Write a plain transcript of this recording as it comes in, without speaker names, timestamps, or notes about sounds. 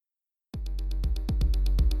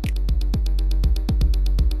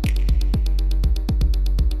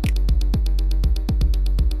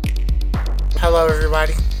Hello,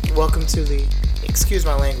 everybody. Welcome to the Excuse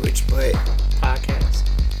My Language, but podcast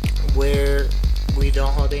where we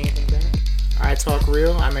don't hold anything back. I talk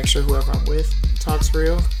real. I make sure whoever I'm with talks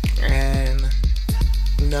real, and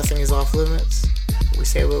nothing is off limits. We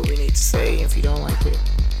say what we need to say. If you don't like it,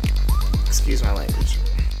 excuse my language.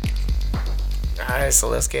 Alright, so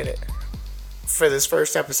let's get it. For this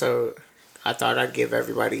first episode, I thought I'd give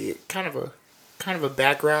everybody kind of a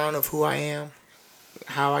background of who I am,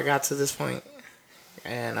 how I got to this point,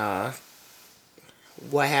 and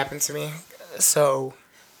what happened to me. So,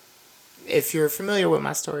 if you're familiar with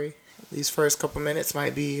my story, these first couple minutes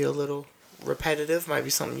might be a little repetitive, might be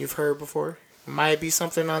something you've heard before, might be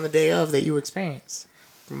something on the day of that you experienced.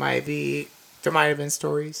 There might have been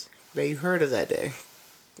stories that you heard of that day,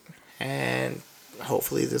 and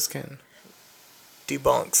hopefully this can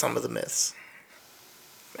debunk some of the myths.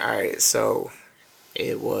 Alright, so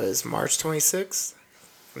it was March 26th,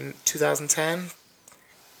 2010.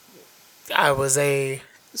 I was a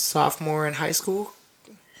sophomore in high school,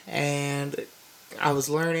 and I was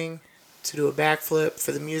learning to do a backflip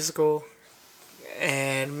for the musical,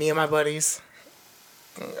 and me and my buddies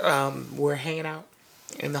were hanging out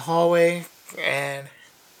in the hallway, and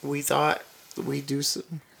we thought we'd do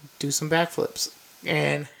some backflips.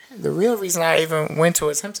 And the real reason I even went to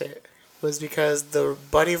attempt it was because the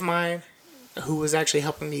buddy of mine who was actually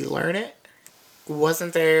helping me learn it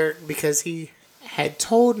wasn't there, because he had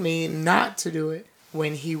told me not to do it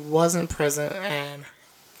when he wasn't present, and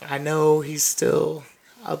I know he's still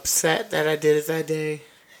upset that I did it that day.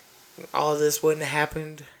 All of this wouldn't have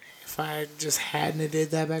happened if I just hadn't did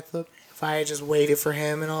that backflip. If I had just waited for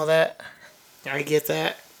him and all that. I get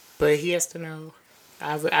that, but he has to know.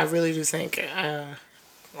 I really do think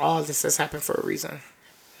all of this has happened for a reason,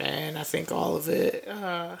 and I think all of it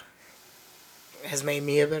has made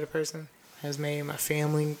me a better person, has made my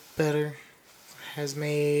family better, has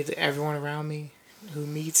made everyone around me who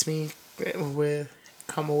meets me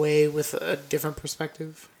come away with a different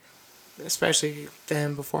perspective, especially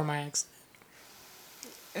than before my accident.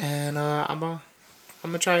 And I'm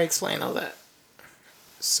gonna try to explain all that.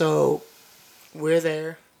 So we're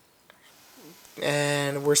there,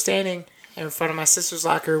 and we're standing in front of my sister's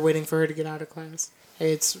locker waiting for her to get out of class.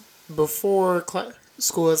 It's before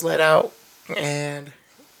school is let out, and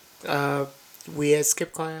we had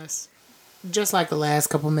skipped class just like the last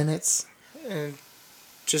couple minutes, and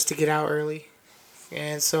just to get out early.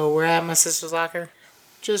 And so we're at my sister's locker,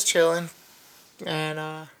 just chilling, and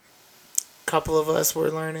a couple of us were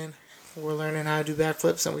learning how to do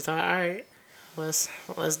backflips, and we thought, all right, let's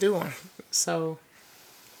do one. So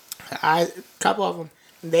a couple of them,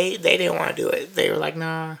 they didn't want to do it. They were like,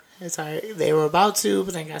 nah, it's all right. They were about to,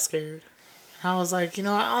 but then got scared. I was like, you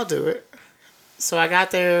know what, I'll do it. So I got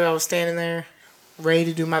there, I was standing there, ready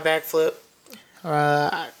to do my backflip.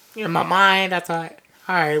 In my mind, I thought,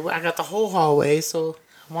 all right, I got the whole hallway, so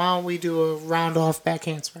why don't we do a round off back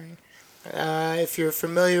handspring? If you're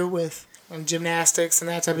familiar with gymnastics and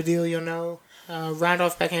that type of deal, you'll know round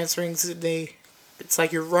off back handsprings. It's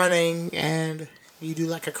like you're running and you do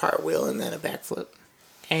like a cartwheel and then a backflip.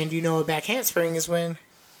 And you know a back handspring is when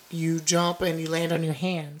you jump and you land on your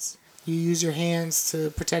hands. You use your hands to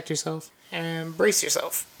protect yourself and brace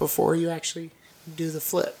yourself before you actually do the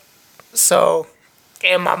flip. So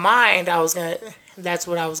in my mind, that's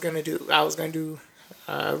what I was gonna do. I was gonna do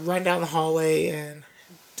run down the hallway and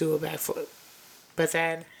do a backflip. But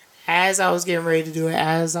then, as I was getting ready to do it,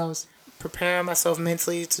 as I was preparing myself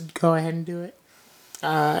mentally to go ahead and do it,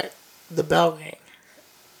 the bell rang.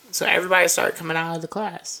 So everybody started coming out of the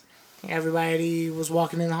class. Everybody was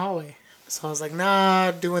walking in the hallway. So I was like,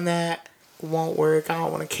 nah, doing that won't work. I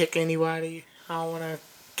don't want to kick anybody. I don't want to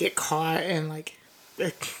get caught, and like,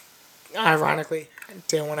 ironically, I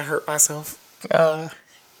didn't want to hurt myself.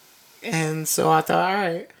 And so I thought, all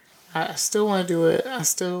right, I still want to do it. I'm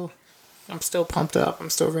still pumped up. I'm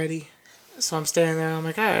still ready. So I'm standing there. I'm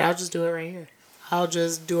like, all right, I'll just do it right here. I'll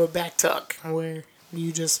just do a back tuck where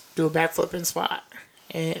you just do a backflip and spot.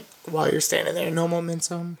 And while you're standing there, no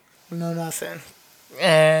momentum, no nothing.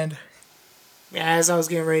 And as I was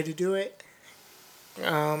getting ready to do it,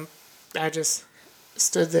 I just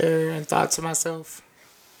stood there and thought to myself,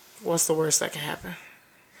 what's the worst that can happen?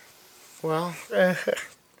 Well,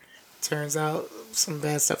 turns out some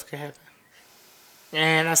bad stuff could happen.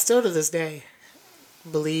 And I still to this day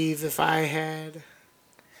believe if I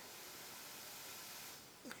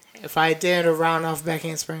did a round off back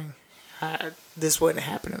handspring, this wouldn't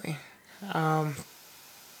happen to me.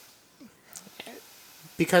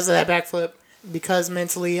 Because of that backflip, because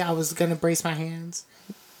mentally I was going to brace my hands,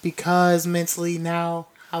 because mentally now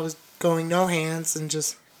I was going no hands and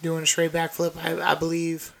just doing a straight backflip. I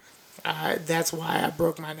believe that's why I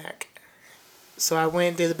broke my neck. So I went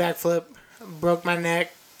and did the backflip, broke my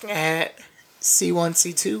neck at C1,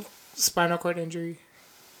 C2, spinal cord injury,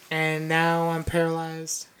 and now I'm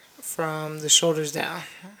paralyzed from the shoulders down.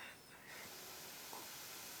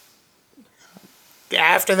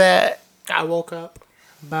 After that, I woke up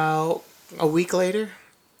about a week later.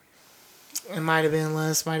 It might have been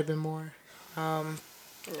less, might have been more.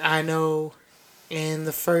 I know in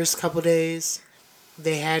the first couple days,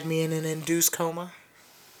 they had me in an induced coma.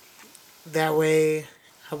 That way,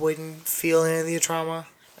 I wouldn't feel any of the trauma.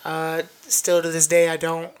 Still to this day, I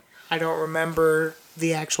don't remember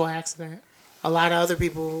the actual accident. A lot of other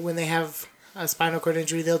people, when they have a spinal cord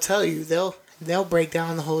injury, they'll tell you they'll break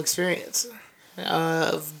down the whole experience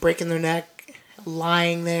of breaking their neck,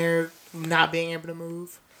 lying there, not being able to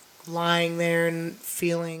move, lying there and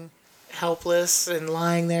feeling helpless, and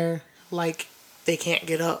lying there like they can't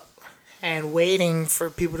get up, and waiting for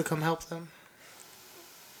people to come help them.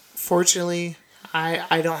 Fortunately,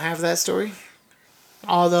 I don't have that story.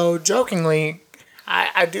 Although jokingly,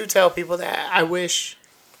 I do tell people that I wish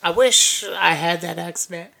I had that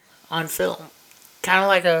accident on film. Kind of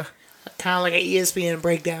like a ESPN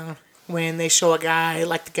breakdown when they show a guy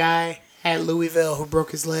like the guy at Louisville who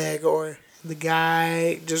broke his leg, or the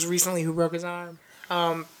guy just recently who broke his arm.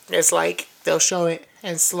 It's like they'll show it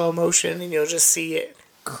in slow motion and you'll just see it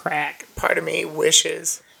crack. Part of me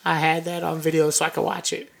wishes I had that on video so I could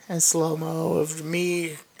watch it in slow-mo of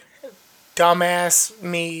me, dumbass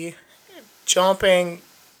me, jumping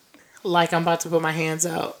like I'm about to put my hands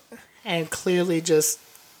out and clearly just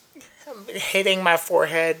hitting my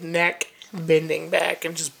forehead, neck bending back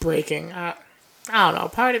and just breaking. I don't know.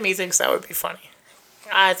 Part of me thinks that would be funny.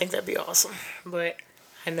 I think that'd be awesome. But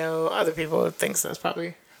I know other people thinks that's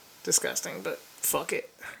probably disgusting, but fuck it.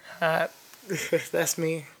 That's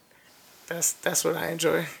me. That's what I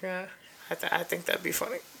enjoy. Yeah, I think that'd be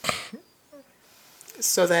funny.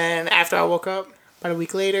 So then after I woke up, about a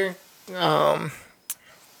week later, I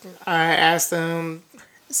asked them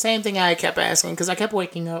the same thing I kept asking, because I kept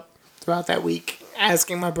waking up throughout that week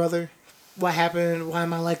asking my brother, what happened? Why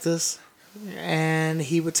am I like this? And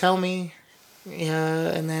he would tell me,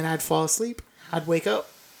 and then I'd fall asleep. I'd wake up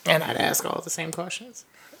and I'd ask all the same questions.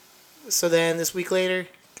 So then this week later,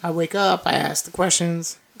 I wake up, I ask the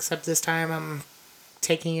questions, except this time I'm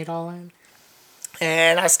taking it all in.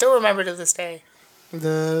 And I still remember to this day,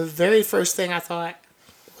 the very first thing I thought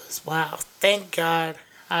was, wow, thank God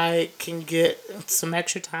I can get some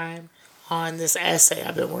extra time on this essay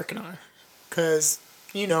I've been working on. Because,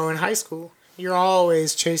 in high school, you're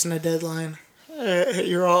always chasing a deadline.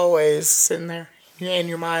 You're always sitting there in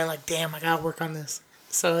your mind like, damn, I gotta work on this.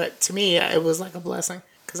 So to me, it was like a blessing,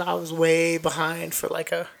 because I was way behind for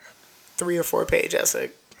like a 3 or 4 page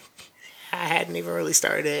essay. I hadn't even really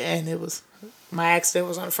started it, and my accident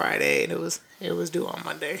was on Friday, and it was due on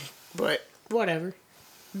Monday. But whatever.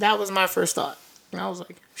 That was my first thought. And I was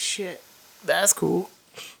like, shit, that's cool.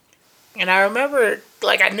 And I remember,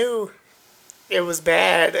 I knew it was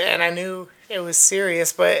bad, and I knew it was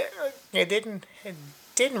serious, but it didn't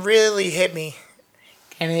really hit me.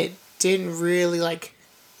 And it didn't really,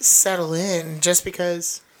 settle in, just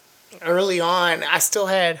because early on, I still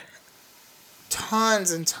had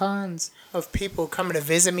tons and tons of people coming to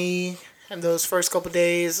visit me in those first couple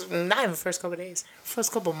days. Not even first couple days.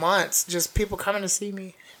 First couple months. Just people coming to see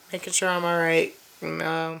me, making sure I'm alright.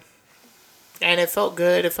 And it felt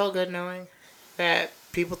good. It felt good knowing that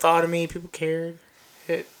people thought of me, people cared.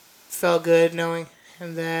 It felt good knowing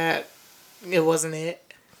that it wasn't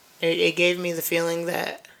it. It gave me the feeling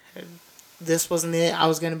that this wasn't it. I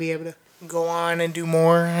was going to be able to go on and do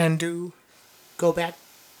more and go back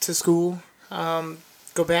to school.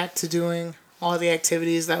 Go back to doing all the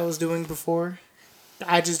activities that I was doing before.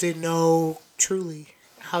 I just didn't know truly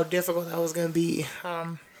how difficult that was going to be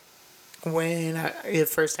when it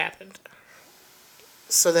first happened.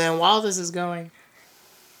 So then while this is going,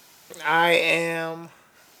 I am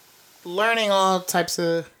learning all types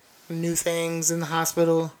of new things in the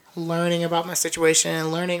hospital, learning about my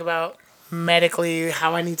situation, learning about medically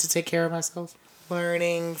how I need to take care of myself,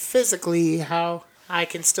 learning physically how I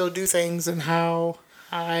can still do things and how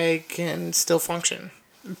I can still function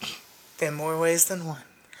in more ways than one.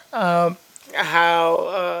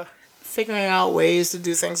 Figuring out ways to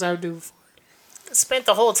do things I would do before. Spent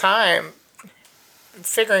the whole time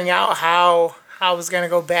figuring out how I was going to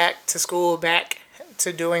go back to school, back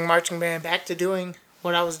to doing marching band, back to doing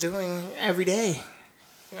what I was doing every day.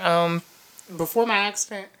 Before my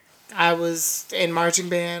accident, I was in marching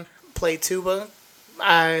band, played tuba.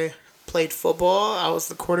 I played football. I was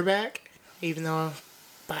the quarterback, even though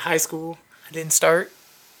by high school, I didn't start.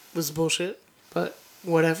 It was bullshit, but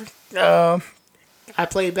whatever. I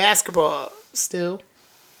played basketball still.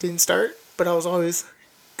 Didn't start, but I was always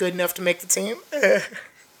good enough to make the team.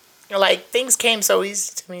 Like, things came so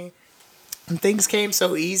easy to me. And things came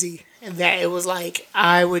so easy that it was like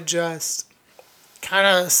I would just kind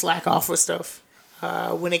of slack off with stuff.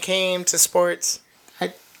 When it came to sports,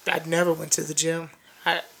 I never went to the gym.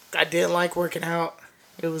 I didn't like working out.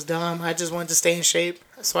 It was dumb. I just wanted to stay in shape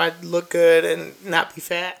so I'd look good and not be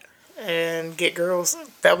fat and get girls.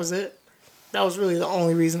 That was it. That was really the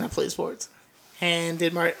only reason I played sports. And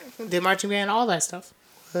did marching band, all that stuff.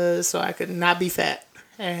 So I could not be fat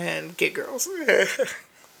and get girls.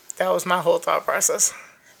 That was my whole thought process.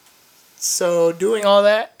 So doing all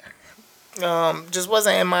that just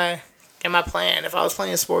wasn't in my plan. If I was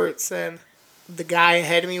playing sports and the guy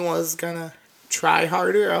ahead of me was gonna try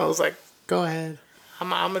harder, I was like, go ahead. I'm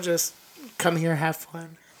gonna just come here and have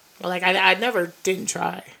fun. Like, I never didn't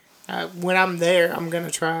try. When I'm there, I'm gonna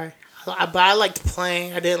try. But I liked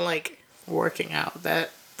playing. I didn't like working out. That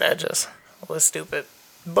just was stupid.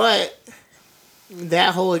 But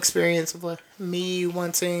that whole experience of me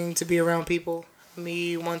wanting to be around people,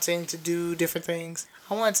 me wanting to do different things,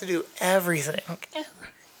 I wanted to do everything.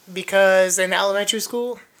 Because in elementary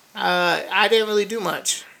school, I didn't really do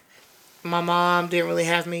much. My mom didn't really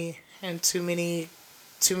have me in too many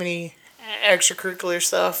extracurricular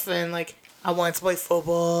stuff, and like I wanted to play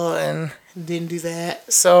football and didn't do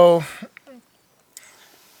that. So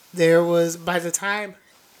there was, by the time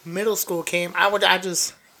middle school came, I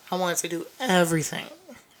wanted to do everything.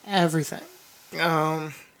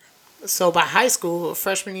 So by high school,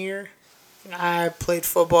 freshman year, I played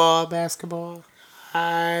football, basketball.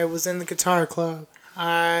 I was in the guitar club.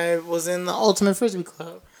 I was in the ultimate frisbee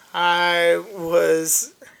club. I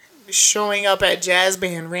was showing up at jazz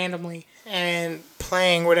band randomly and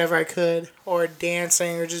playing whatever I could, or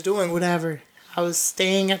dancing, or just doing whatever. I was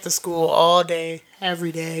staying at the school all day,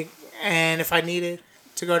 every day, and if I needed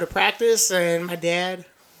to go to practice and my dad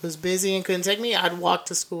was busy and couldn't take me, I'd walk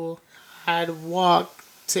to school. I'd walk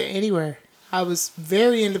to anywhere. I was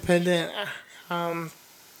very independent, and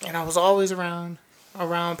I was always around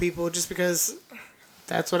people just because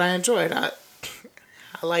that's what I enjoyed. I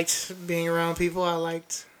liked being around people. I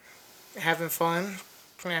liked having fun.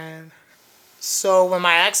 And so when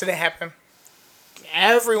my accident happened,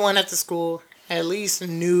 everyone at the school at least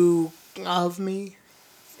knew of me,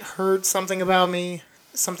 heard something about me,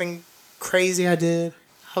 something crazy I did.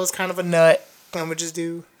 I was kind of a nut and would just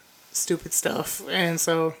do stupid stuff. And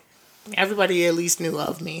so everybody at least knew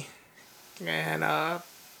of me. And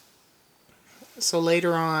so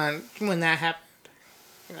later on, when that happened,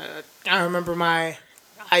 I remember my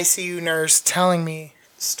ICU nurse telling me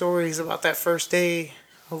stories about that first day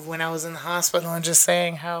of when I was in the hospital, and just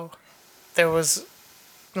saying how there was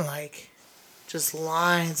like just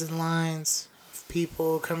lines and lines of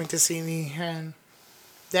people coming to see me, and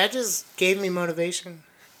that just gave me motivation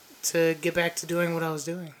to get back to doing what I was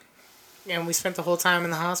doing. And we spent the whole time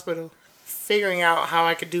in the hospital figuring out how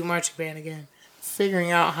I could do marching band again,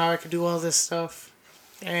 figuring out how I could do all this stuff.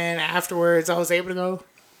 And afterwards, I was able to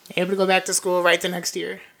go back to school right the next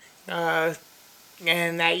year.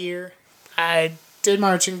 And that year, I did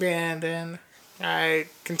marching band and I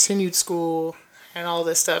continued school and all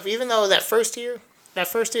this stuff. Even though that first year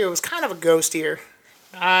was kind of a ghost year.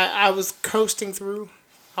 I was coasting through.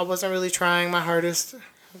 I wasn't really trying my hardest,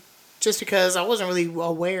 just because I wasn't really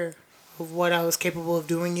aware of what I was capable of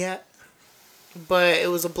doing yet. But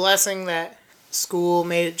it was a blessing that school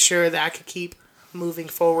made sure that I could keep moving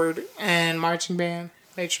forward, and marching band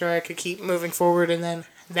made sure I could keep moving forward. And then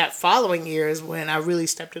that following year is when I really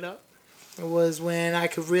stepped it up. It was when I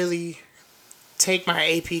could really take my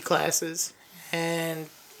AP classes and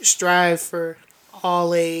strive for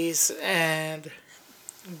all A's and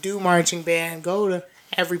do marching band, go to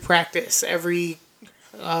every practice, every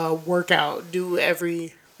workout, do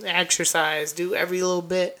every exercise, do every little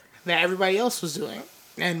bit that everybody else was doing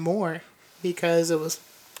and more, because it was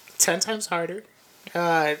 10 times harder.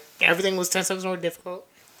 Everything was 10 times more difficult.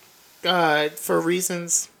 For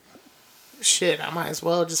reasons, I might as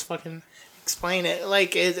well just fucking explain it.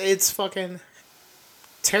 Like, it's fucking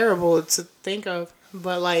terrible to think of,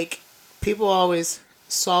 but like, people always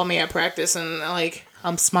saw me at practice and like,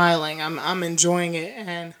 I'm smiling, I'm enjoying it,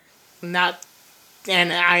 and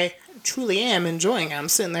I truly am enjoying it. I'm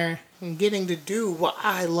sitting there and getting to do what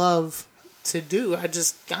I love to do.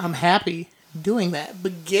 I'm happy doing that.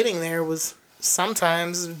 But getting there was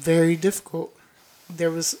sometimes very difficult. There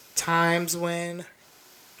was times when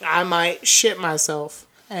I might shit myself,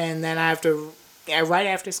 and then I have to, right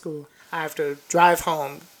after school, I have to drive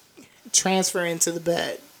home, transfer into the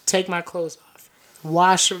bed, take my clothes off,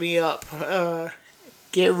 wash me up,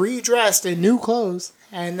 get redressed in new clothes,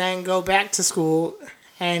 and then go back to school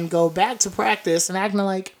and go back to practice and acting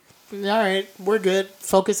like, all right, we're good.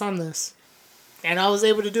 Focus on this. And I was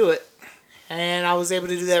able to do it. And I was able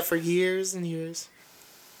to do that for years and years.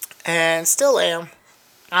 And still am.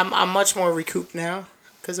 I'm much more recouped now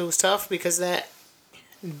because it was tough because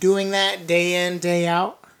doing that day in, day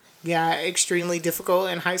out got extremely difficult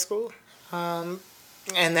in high school. And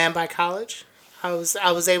then by college, I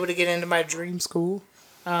was able to get into my dream school.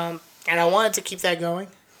 And I wanted to keep that going.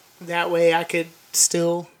 That way I could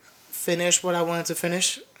still finish what I wanted to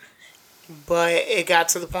finish. But it got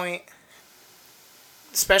to the point,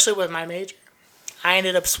 especially with my major, I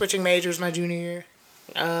ended up switching majors my junior year.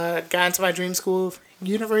 Got into my dream school,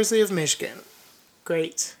 University of Michigan.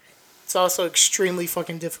 Great. It's also extremely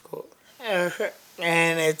fucking difficult.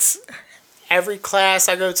 And it's every class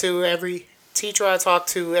I go to, every teacher I talk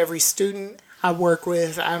to, every student I work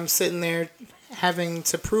with, I'm sitting there having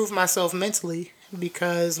to prove myself mentally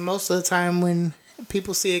because most of the time when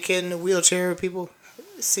people see a kid in a wheelchair, people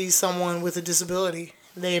see someone with a disability,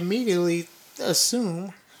 they immediately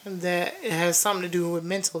assume that it has something to do with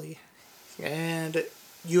mentally. And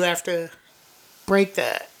you have to break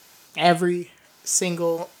that every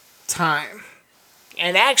single time.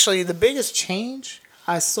 And actually, the biggest change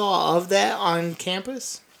I saw of that on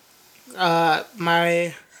campus,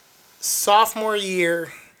 my sophomore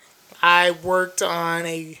year, I worked on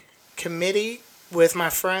a committee with my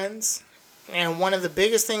friends. And one of the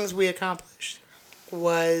biggest things we accomplished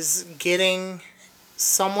was getting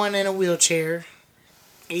someone in a wheelchair,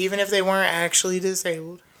 even if they weren't actually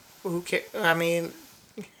disabled. I mean,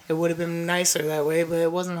 it would have been nicer that way, but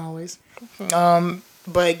it wasn't always.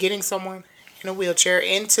 But getting someone in a wheelchair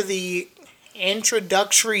into the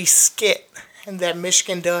introductory skit that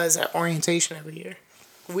Michigan does at orientation every year.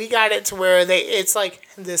 We got it to where it's like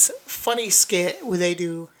this funny skit where they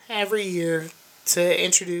do every year to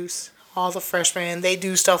introduce all the freshmen. They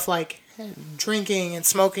do stuff like drinking and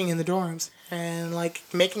smoking in the dorms and like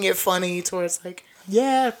making it funny to where it's like,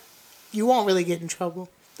 yeah, you won't really get in trouble.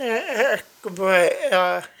 But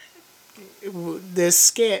this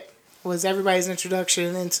skit was everybody's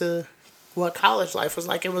introduction into what college life was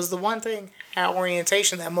like. It was the one thing at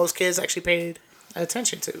orientation that most kids actually paid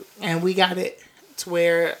attention to. And we got it to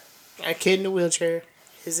where a kid in a wheelchair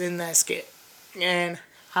is in that skit. And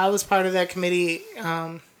I was part of that committee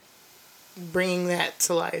bringing that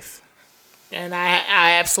to life. And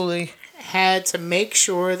I absolutely had to make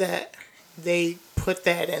sure that they put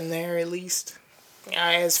that in there at least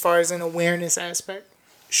as far as an awareness aspect.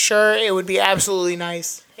 Sure, it would be absolutely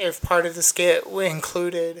nice if part of the skit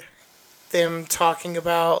included them talking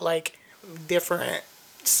about like different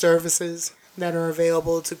services that are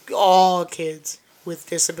available to all kids with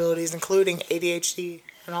disabilities, including ADHD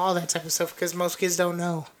and all that type of stuff, because most kids don't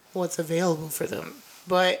know what's available for them.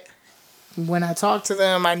 But when I talked to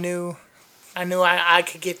them, I knew I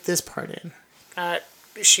could get this part in.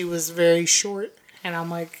 She was very short, and I'm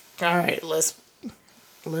like, all right, let's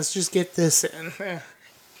just get this in.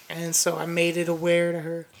 And so I made it aware to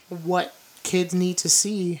her what kids need to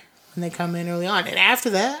see when they come in early on. And after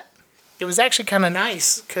that, it was actually kind of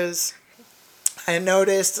nice because I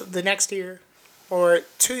noticed the next year or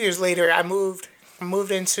 2 years later, I moved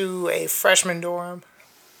into a freshman dorm.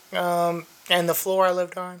 And the floor I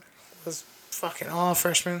lived on was fucking all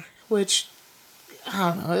freshmen, which, I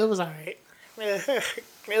don't know, it was alright. It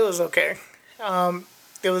was okay.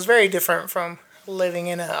 It was very different from living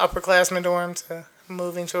in an upperclassman dorm to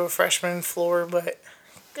moving to a freshman floor, but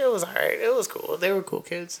it was alright. It was cool. They were cool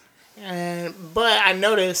kids. But I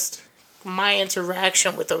noticed my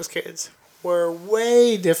interaction with those kids were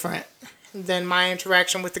way different than my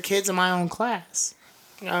interaction with the kids in my own class.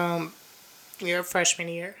 Freshman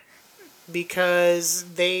year. Because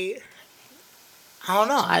I don't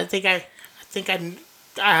know, I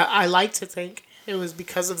like to think it was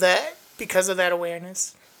because of that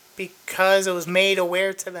awareness, because it was made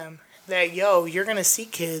aware to them that, you're going to see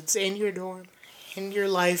kids in your dorm, in your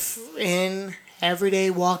life, in everyday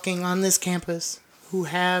walking on this campus who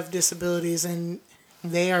have disabilities and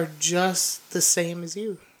they are just the same as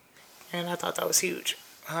you. And I thought that was huge.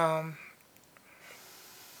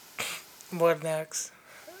 What next?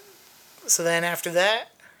 So then after that,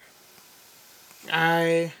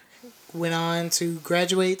 I went on to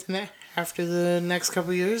graduate after the next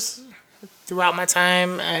couple of years. Throughout my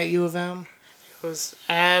time at U of M, it was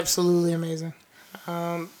absolutely amazing.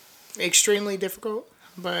 Extremely difficult,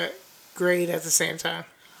 but great at the same time.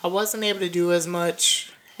 I wasn't able to do as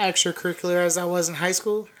much extracurricular as I was in high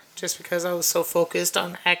school, just because I was so focused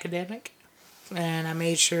on academic. And I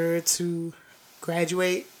made sure to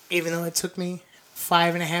graduate, even though it took me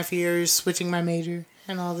 5.5 years switching my major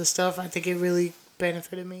and all this stuff. I think it really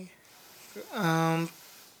benefited me.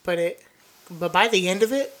 But by the end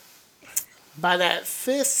of it, by that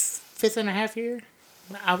fifth and a half year,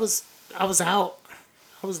 I was out.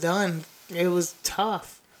 I was done. It was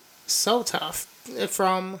tough, so tough.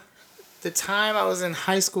 From the time I was in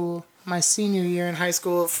high school, my senior year in high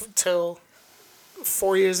school, till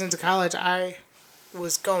 4 years into college, I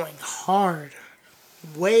was going hard,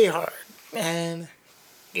 way hard, and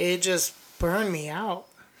it just burned me out.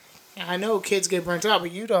 I know kids get burnt out,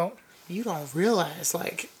 but you don't realize,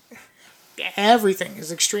 like, everything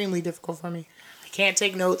is extremely difficult for me. I can't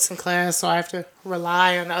take notes in class, so I have to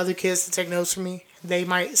rely on other kids to take notes for me. They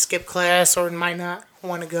might skip class or might not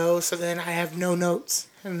want to go, so then I have no notes.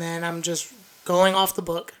 And then I'm just going off the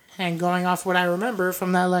book and going off what I remember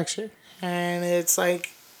from that lecture. And it's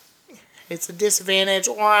like, it's a disadvantage,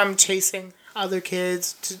 or I'm chasing other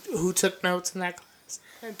kids who took notes in that class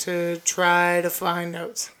to try to find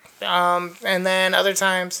notes. And then other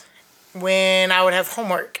times when I would have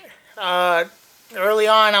homework. Early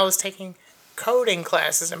on, I was taking coding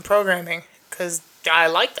classes and programming because I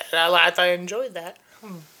liked that. I thought I enjoyed that.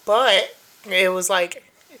 But it was like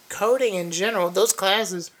coding in general, those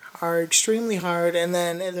classes are extremely hard, and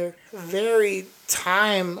then they're very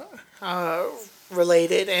time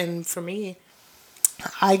related. And for me,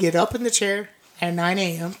 I get up in the chair at 9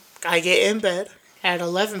 a.m. I get in bed at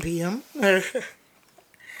 11 p.m.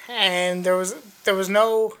 And there was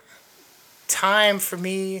no time for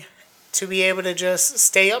me to be able to just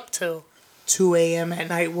stay up till 2 a.m. at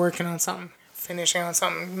night working on something, finishing on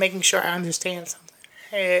something, making sure I understand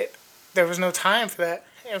something. There was no time for that.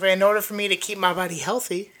 In order for me to keep my body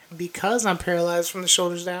healthy, because I'm paralyzed from the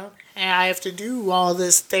shoulders down, and I have to do all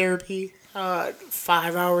this therapy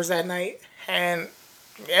 5 hours at night. And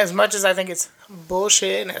as much as I think it's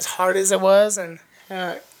bullshit and as hard as it was, and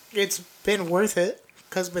it's been worth it,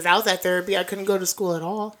 because without that therapy, I couldn't go to school at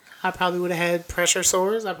all. I probably would have had pressure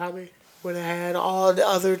sores. I probably would have had all the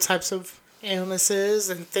other types of illnesses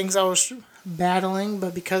and things I was battling.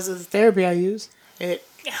 But because of the therapy I use, it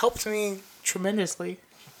helped me tremendously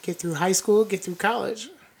get through high school, get through college.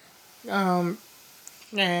 And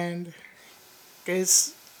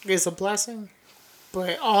it's a blessing.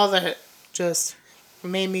 But all that just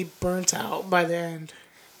made me burnt out by the end.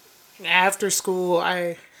 After school,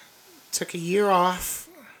 I took a year off,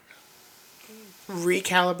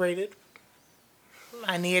 recalibrated.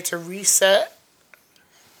 I needed to reset.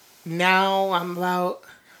 Now I'm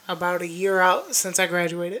about a year out since I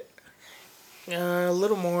graduated. A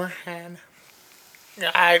little more, and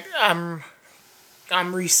I'm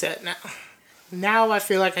reset now. Now I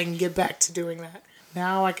feel like I can get back to doing that.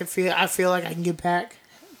 Now I feel like I can get back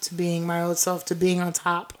to being my old self, to being on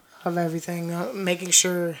top of everything, making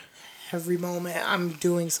sure every moment I'm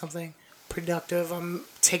doing something productive, I'm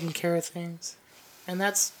taking care of things. And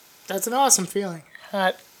that's an awesome feeling.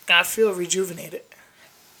 I feel rejuvenated.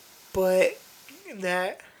 But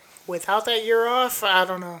that without that year off, I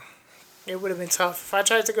don't know. It would have been tough. If I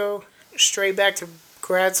tried to go straight back to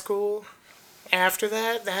grad school after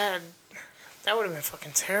that would have been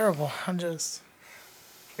fucking terrible. It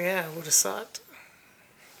would have sucked.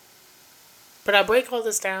 But I break all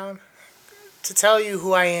this down to tell you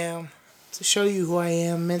who I am, to show you who I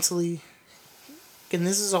am mentally. And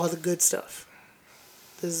this is all the good stuff.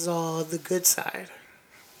 This is all the good side.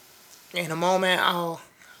 In a moment, I'll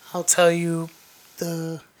tell you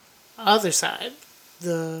the other side,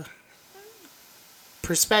 the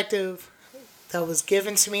perspective that was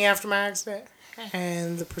given to me after my accident,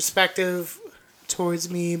 and the perspective towards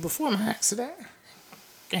me before my accident.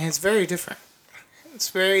 And it's very different. It's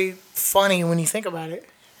very funny when you think about it,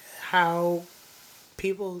 how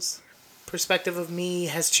people's perspective of me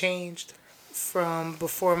has changed from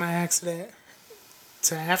before my accident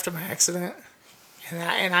to after my accident.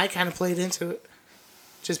 And I kind of played into it.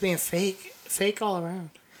 Just being fake all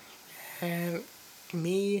around. And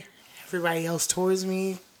me, everybody else towards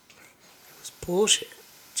me, it was bullshit.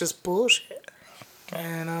 Just bullshit.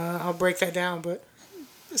 And I'll break that down. But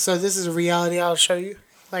so this is a reality I'll show you.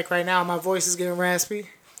 Like right now, my voice is getting raspy.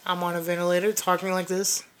 I'm on a ventilator. Talking like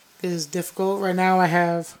this is difficult. Right now, I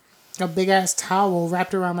have a big ass towel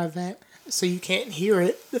wrapped around my vent so you can't hear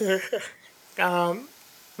it.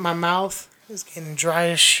 My mouth is getting dry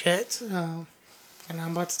as shit. And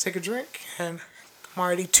I'm about to take a drink. And I'm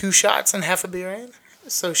already 2 shots and half a beer in.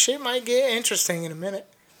 So shit might get interesting in a minute.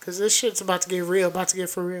 Because this shit's about to get real, about to get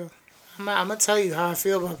for real. I'm going to tell you how I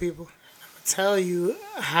feel about people. I'm going to tell you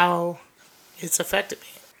how it's affected me.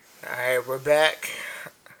 Alright, we're back.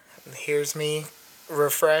 Here's me,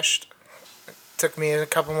 refreshed. Took me a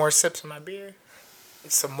couple more sips of my beer,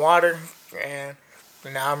 some water, and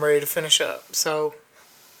now I'm ready to finish up. So,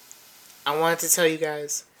 I wanted to tell you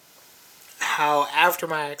guys how after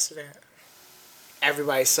my accident,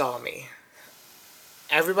 everybody saw me.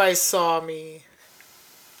 Everybody saw me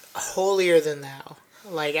holier than thou.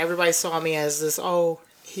 Like, everybody saw me as this, oh,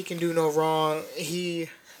 he can do no wrong. He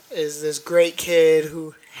is this great kid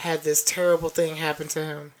who had this terrible thing happen to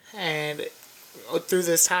him. And through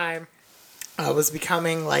this time, I was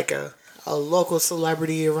becoming like a local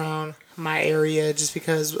celebrity around my area just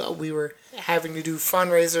because we were having to do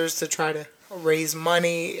fundraisers to try to raise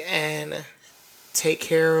money and take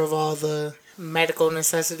care of all the medical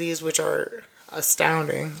necessities, which are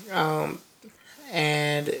astounding.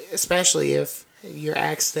 And especially if your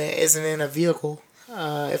accident isn't in a vehicle.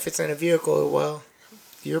 If it's in a vehicle, well,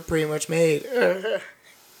 you're pretty much made.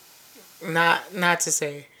 Not to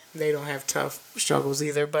say they don't have tough struggles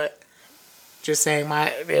either, but just saying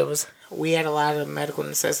we had a lot of medical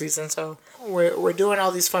necessities, and so we're doing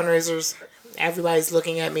all these fundraisers. Everybody's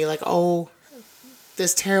looking at me like, oh,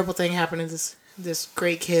 this terrible thing happened to this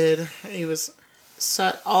great kid. He was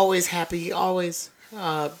always happy, always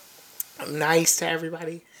nice to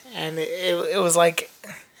everybody, and it was like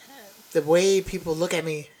the way people look at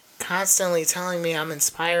me, constantly telling me I'm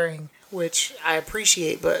inspiring, which I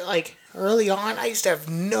appreciate. But like early on, I used to have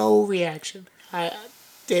no reaction. I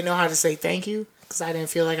didn't know how to say thank you because I didn't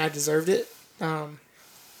feel like I deserved it.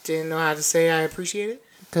 Didn't know how to say I appreciate it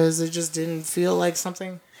because it just didn't feel like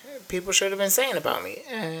something people should have been saying about me.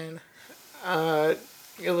 And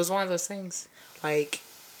it was one of those things. Like,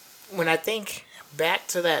 when I think back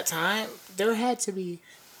to that time, there had to be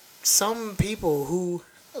some people who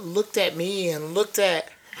looked at me and looked at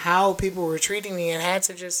how people were treating me and had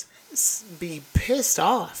to just be pissed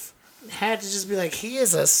off. Had to just be like, he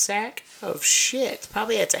is a sack of shit.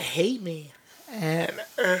 Probably had to hate me. And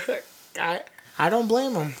I don't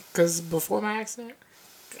blame them, because before my accident,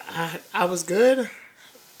 I was good,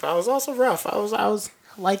 but I was also rough. I was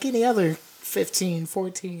like any other 15,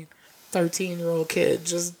 14, 13-year-old kid,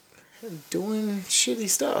 just doing shitty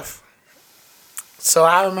stuff. So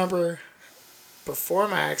I remember before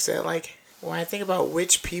my accident, like, when I think about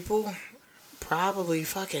which people probably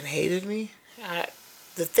fucking hated me,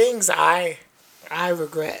 the things I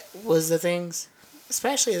regret was the things,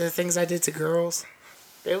 especially the things I did to girls.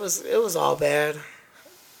 It was all bad,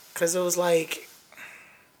 because it was like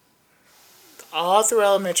all through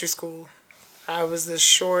elementary school, I was this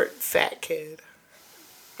short, fat kid.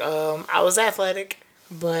 I was athletic,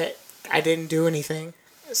 but I didn't do anything.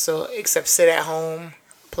 So, except sit at home,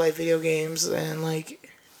 play video games, and like,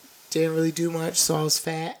 didn't really do much. So I was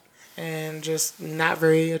fat and just not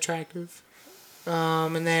very attractive.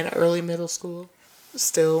 And then early middle school,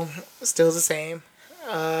 still the same.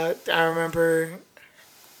 I remember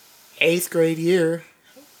 8th grade year,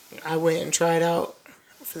 I went and tried out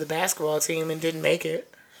for the basketball team and didn't make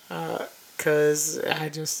it because I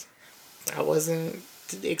wasn't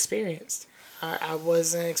experienced. I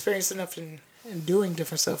wasn't experienced enough in doing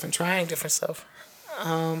different stuff and trying different stuff.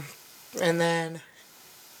 And then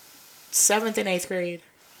 7th and 8th grade,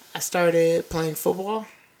 I started playing football.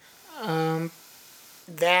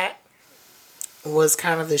 That was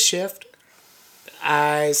kind of the shift.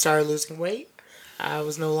 I started losing weight. I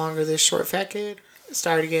was no longer this short fat kid.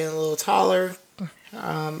 Started getting a little taller.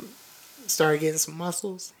 Started getting some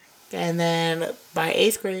muscles. And then by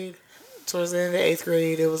 8th grade, towards the end of 8th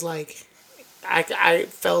grade, it was like I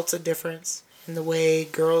felt a difference in the way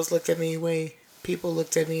girls looked at me, the way people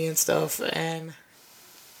looked at me and stuff, and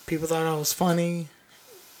people thought I was funny.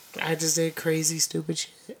 I just did crazy, stupid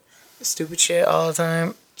shit all the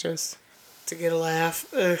time, just to get a laugh.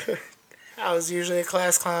 I was usually a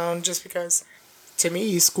class clown just because, to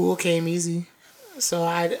me, school came easy. So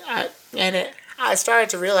I started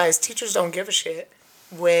to realize teachers don't give a shit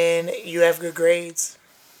when you have good grades.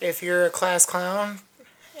 If you're a class clown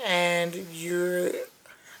and you're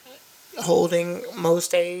holding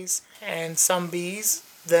most A's and some B's,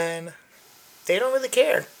 then they don't really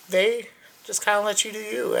care. They just kind of let you do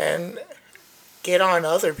you and get on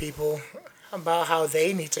other people about how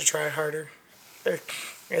they need to try harder.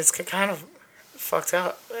 It's kind of fucked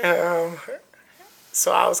up.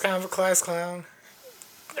 So I was kind of a class clown.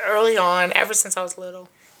 Early on, ever since I was little,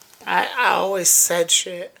 I always said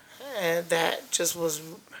shit and that just was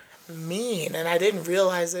mean, and I didn't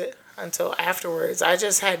realize it until afterwards. I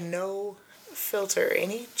just had no filter.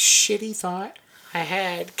 Any shitty thought I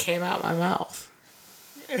had came out my mouth.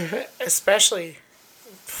 Especially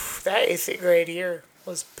that 8th grade year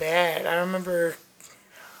was bad. I remember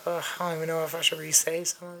I don't even know if I should re-say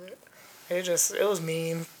some of it. It was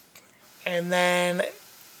mean. And then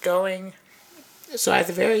going, so at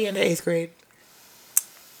the very end of 8th grade,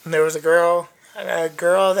 there was a girl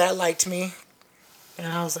that liked me.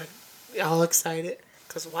 And I was like, all excited.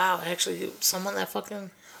 Because, wow, actually, someone that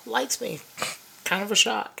fucking likes me. Kind of a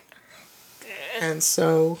shock. And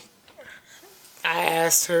so I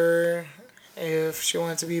asked her if she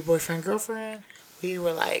wanted to be boyfriend, girlfriend. We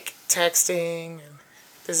were like texting. And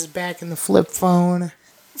this is back in the flip phone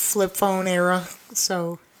era.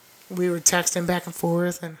 So we were texting back and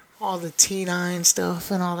forth and all the T9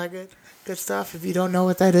 stuff and all that good stuff. If you don't know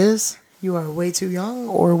what that is, you are way too young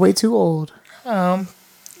or way too old.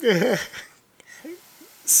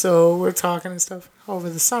 So we're talking and stuff over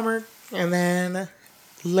the summer. And then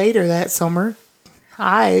later that summer,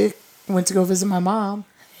 I went to go visit my mom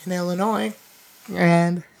in Illinois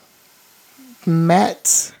and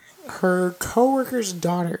met her coworker's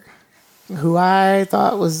daughter, who I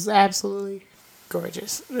thought was absolutely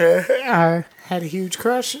gorgeous. I had a huge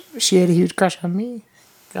crush. She had a huge crush on me.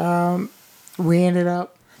 We ended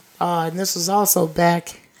up, and this was also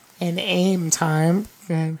back in AIM time,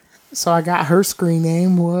 and so I got her screen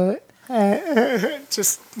name. What?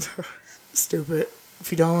 Just stupid.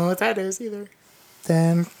 If you don't know what that is either,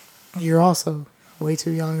 then you're also way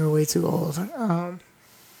too young or way too old.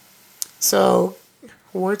 So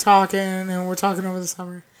we're talking over the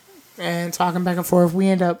summer and talking back and forth. We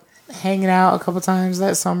end up hanging out a couple times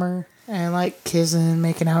that summer and like kissing,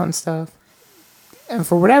 making out and stuff. And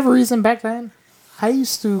for whatever reason back then, I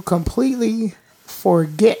used to completely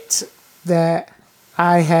forget that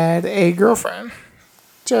I had a girlfriend.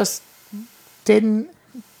 Just didn't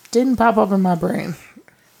pop up in my brain.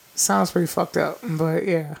 Sounds pretty fucked up, but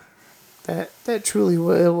yeah, that truly it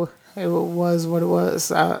was what it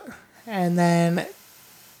was. And then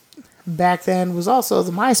back then was also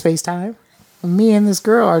the MySpace time. Me and this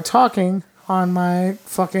girl are talking on my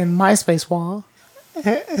fucking MySpace wall,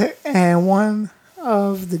 and one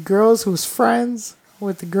of the girls who was friends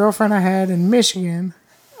with the girlfriend I had in Michigan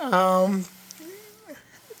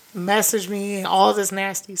messaged me all this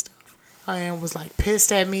nasty stuff and was like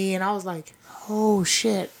pissed at me, and I was like, oh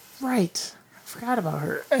shit, right, I forgot about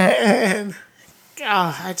her. And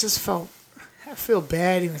I feel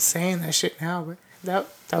bad even saying that shit now, but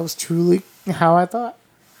that was truly how I thought.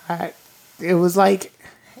 It was like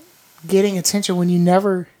getting attention when you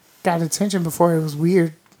never got attention before. It was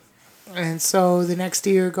weird. And so the next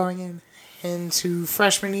year, going into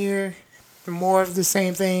freshman year, more of the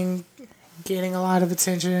same thing, getting a lot of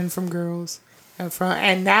attention from girls.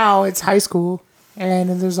 And now it's high school,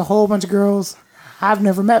 and there's a whole bunch of girls I've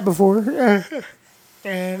never met before.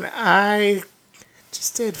 And I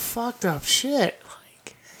just did fucked up shit.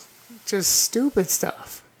 Like, just stupid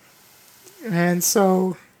stuff. And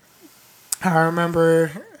so I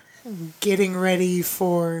remember getting ready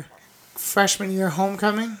for freshman year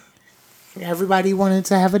homecoming. Everybody wanted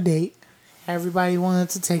to have a date. Everybody wanted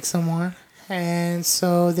to take someone. And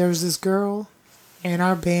so there was this girl in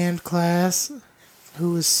our band class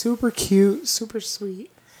who was super cute, super sweet.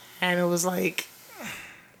 And it was like,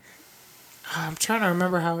 I'm trying to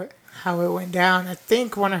remember how it went down. I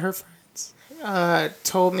think one of her friends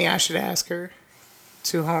told me I should ask her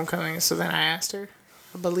to homecoming. So then I asked her.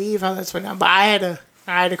 I believe how that's went down. But I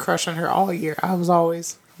had a crush on her all year. I was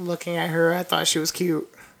always looking at her. I thought she was cute.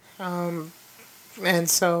 And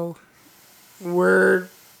so we're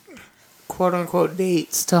quote unquote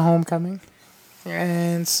dates to homecoming.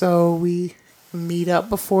 And so we meet up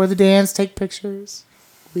before the dance, take pictures.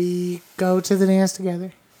 We go to the dance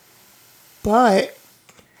together. But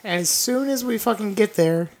as soon as we fucking get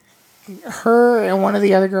there, her and one of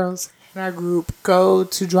the other girls in our group go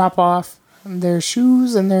to drop off their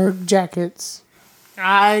shoes and their jackets.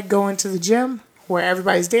 I go into the gym where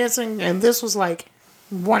everybody's dancing, and this was like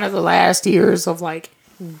one of the last years of like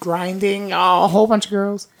grinding. A whole bunch of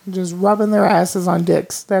girls just rubbing their asses on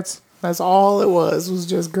dicks. That's all it was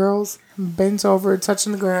just girls bent over,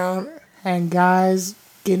 touching the ground, and guys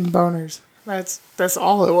getting boners. That's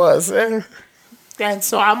all it was. And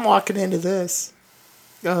so I'm walking into this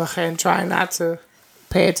and trying not to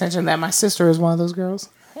pay attention that my sister is one of those girls.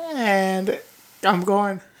 And I'm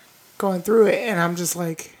going through it, and I'm just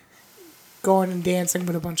like going and dancing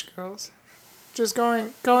with a bunch of girls. Just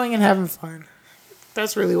going and having fun.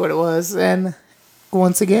 That's really what it was. And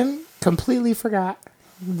once again, completely forgot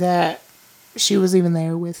that she was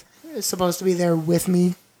even supposed to be there with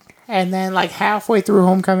me. And then like halfway through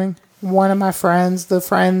homecoming, one of my friends, the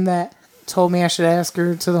friend that told me I should ask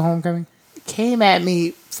her to the homecoming, came at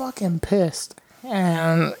me fucking pissed.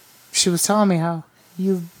 And she was telling me how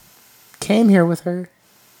you came here with her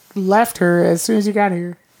left her as soon as you got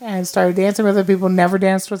here and started dancing with other people, never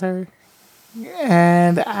danced with her.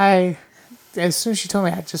 And as soon as she told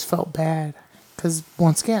me, I just felt bad. Because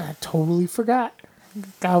once again, I totally forgot.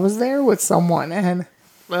 I was there with someone and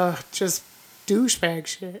just douchebag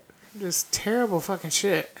shit. Just terrible fucking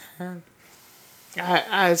shit. And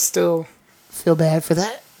I still feel bad for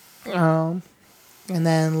that. And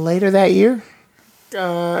then later that year,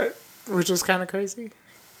 which was kind of crazy,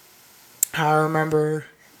 I remember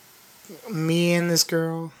me and this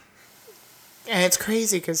girl, and it's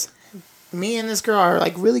crazy because me and this girl are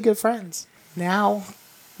like really good friends now,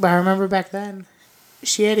 but I remember back then,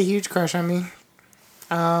 she had a huge crush on me,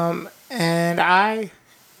 and I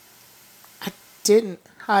didn't.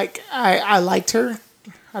 I liked her.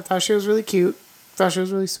 I thought she was really cute. Thought she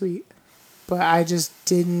was really sweet. But I just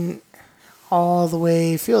didn't all the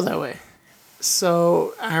way feel that way.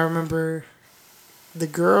 So I remember the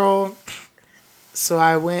girl. So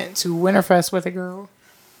I went to Winterfest with a girl.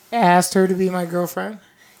 Asked her to be my girlfriend.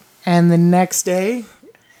 And the next day,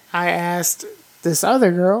 I asked this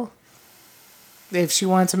other girl if she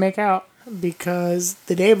wanted to make out. Because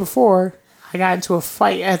the day before, I got into a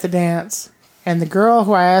fight at the dance. And the girl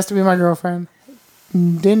who I asked to be my girlfriend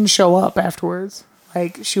didn't show up afterwards.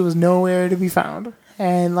 Like, she was nowhere to be found.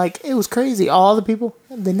 And, like, it was crazy. All the people.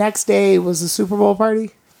 The next day was the Super Bowl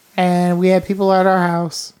party. And we had people at our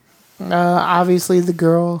house. Obviously, the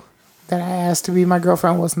girl that I asked to be my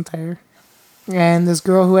girlfriend wasn't there. And this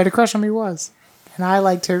girl who had a crush on me was. And I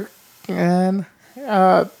liked her. And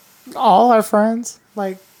all our friends,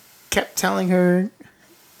 like, kept telling her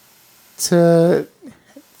to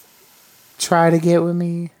try to get with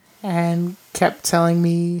me and kept telling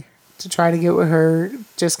me to try to get with her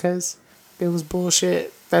just because it was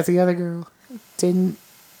bullshit that the other girl didn't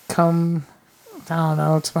come, I don't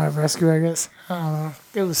know, to my rescue, I guess. I don't know.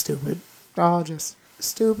 It was stupid. All just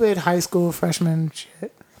stupid high school freshman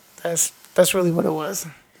shit. That's really what it was.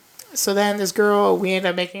 So then this girl, we ended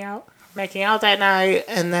up making out that night,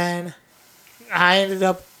 and then I ended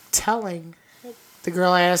up telling the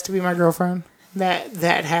girl I asked to be my girlfriend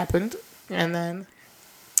that happened. And then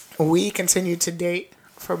we continued to date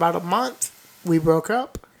for about a month. We broke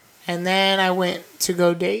up. And then I went to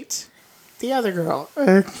go date the other girl.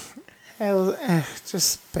 It was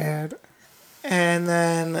just bad. And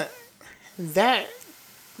then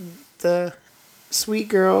the sweet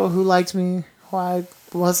girl who liked me, who I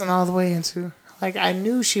wasn't all the way into. Like, I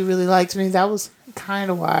knew she really liked me. That was kind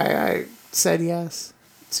of why I said yes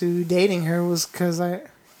to dating her, was because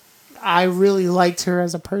I really liked her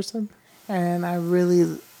as a person. And I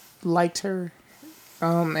really liked her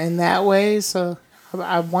in that way. So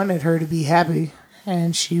I wanted her to be happy.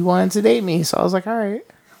 And she wanted to date me. So I was like, all right,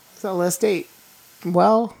 so let's date.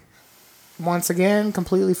 Well, once again,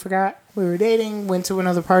 completely forgot we were dating. Went to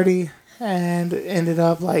another party. And ended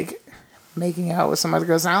up, like, making out with some other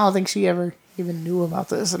girls. I don't think she ever even knew about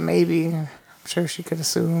this. Maybe. I'm sure she could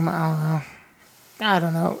assume. I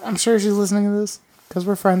don't know. I'm sure she's listening to this. Because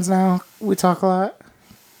we're friends now. We talk a lot.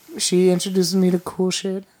 She introduces me to cool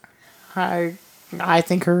shit. I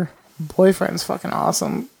think her boyfriend's fucking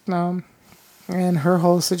awesome. And her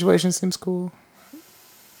whole situation seems cool.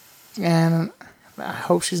 And I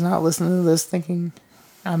hope she's not listening to this thinking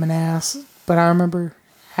I'm an ass. But I remember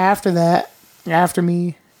after that, after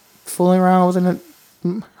me fooling around with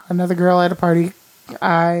another girl at a party,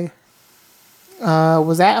 I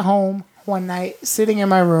was at home one night, sitting in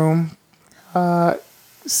my room.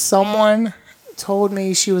 Someone told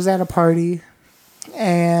me she was at a party,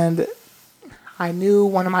 and I knew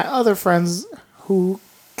one of my other friends who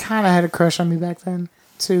kind of had a crush on me back then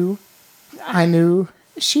too. I knew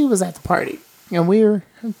she was at the party, and we were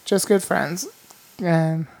just good friends.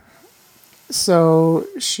 And so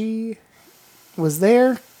she was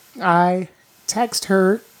there. I texted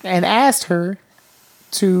her and asked her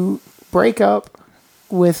to break up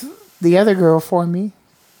with the other girl for me.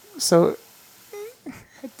 So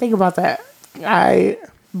think about that. I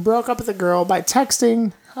broke up with a girl by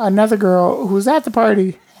texting another girl who was at the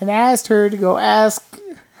party and asked her to go ask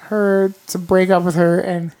her to break up with her,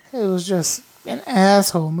 and it was just an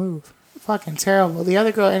asshole move. Fucking terrible. The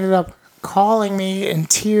other girl ended up calling me in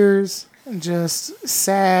tears and just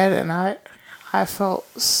sad, and I felt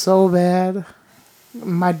so bad.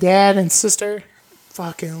 My dad and sister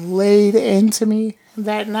fucking laid into me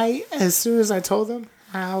that night. As soon as I told them,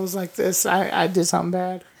 I was like this, I did something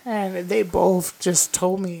bad. And they both just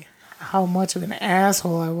told me how much of an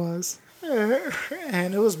asshole I was.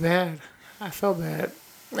 And it was bad. I felt bad.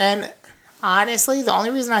 And honestly, the only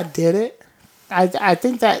reason I did it, I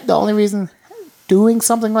think that the only reason doing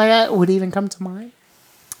something like that would even come to mind,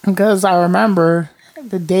 because I remember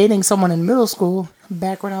dating someone in middle school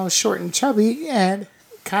back when I was short and chubby, and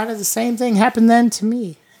kind of the same thing happened then to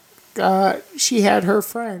me. She had her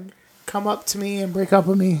friend come up to me and break up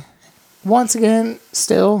with me. Once again,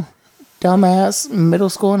 still dumbass middle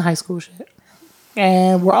school and high school shit.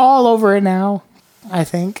 And we're all over it now, I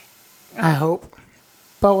think. I hope.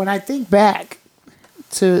 But when I think back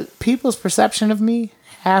to people's perception of me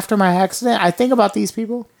after my accident, I think about these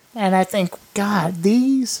people and I think, God,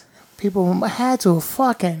 these people had to have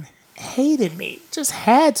fucking hated me. Just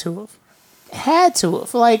had to have. Had to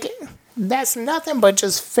have. Like, that's nothing but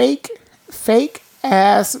just fake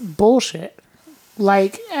ass bullshit.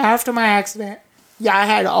 Like, after my accident, yeah, I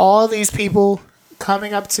had all these people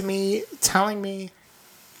coming up to me, telling me,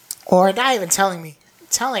 or not even telling me,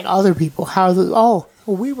 telling other people how,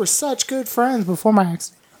 we were such good friends before my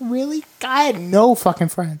accident. Really? I had no fucking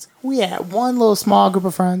friends. We had one little small group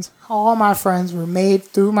of friends. All my friends were made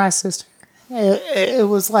through my sister. It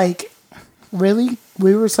was like, really?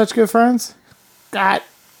 We were such good friends? God,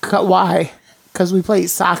 why? Because we played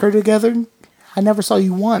soccer together? I never saw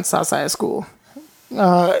you once outside of school.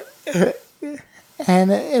 And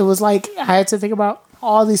it was like, I had to think about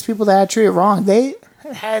all these people that I treated wrong. They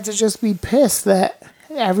had to just be pissed that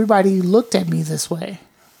everybody looked at me this way.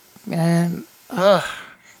 And,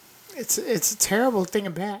 it's a terrible thing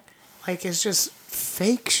back. Like, it's just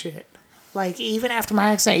fake shit. Like, even after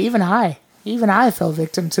my accident, even I fell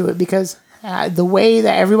victim to it because the way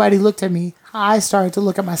that everybody looked at me, I started to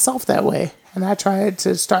look at myself that way. And I tried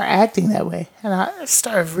to start acting that way. And I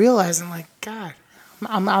started realizing, like, God,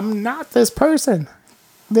 I'm not this person.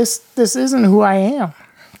 This isn't who I am.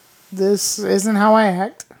 This isn't how I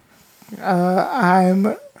act.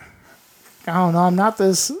 I don't know, I'm not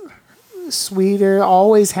this sweeter,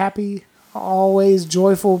 always happy, always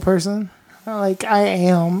joyful person. Like, I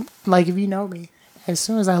am. Like, if you know me, as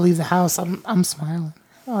soon as I leave the house, I'm smiling.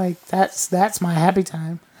 Like, that's my happy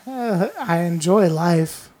time. I enjoy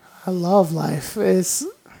life. I love life. It's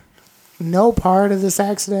no part of this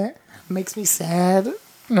accident makes me sad.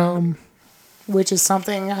 Which is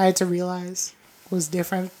something I had to realize was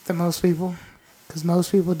different than most people. Because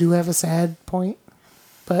most people do have a sad point.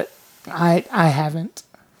 But I haven't.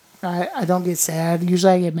 I don't get sad.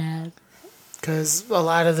 Usually I get mad. Because a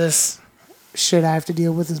lot of this shit I have to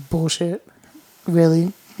deal with is bullshit.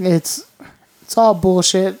 Really. It's all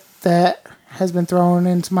bullshit that has been thrown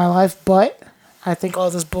into my life. But I think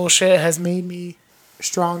all this bullshit has made me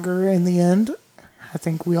stronger in the end. I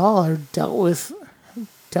think we all are dealt with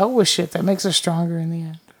shit that makes us stronger in the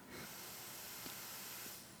end.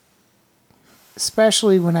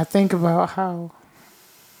 Especially when I think about how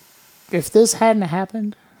if this hadn't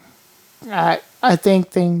happened, I think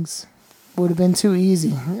things would have been too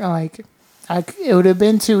easy. Like, it would have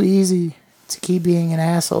been too easy to keep being an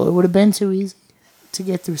asshole. It would have been too easy to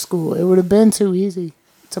get through school. It would have been too easy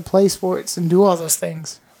to play sports and do all those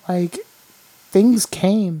things. Like, things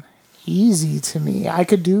came easy to me. I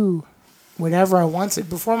could do whatever I wanted.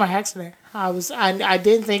 Before my accident, I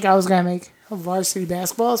didn't think I was going to make varsity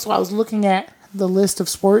basketball, so I was looking at the list of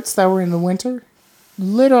sports that were in the winter,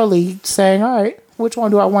 literally saying, all right, which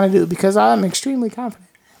one do I want to do? Because I'm extremely confident.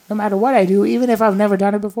 No matter what I do, even if I've never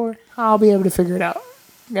done it before, I'll be able to figure it out.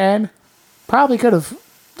 And probably could have,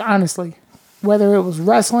 honestly. Whether it was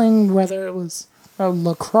wrestling, whether it was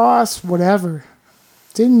lacrosse, whatever.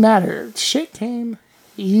 Didn't matter. Shit came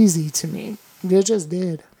easy to me. It just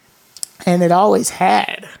did. And it always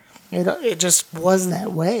had. It just was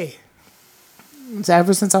that way. It's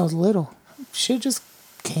ever since I was little. Shit just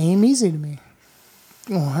came easy to me.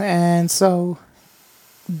 And so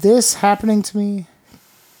this happening to me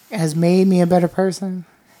has made me a better person.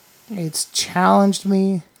 It's challenged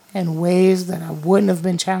me in ways that I wouldn't have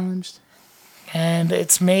been challenged. And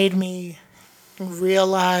it's made me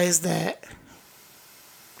realize that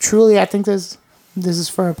truly I think this is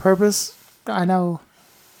for a purpose. I know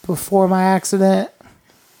before my accident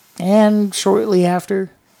and shortly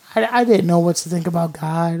after, I didn't know what to think about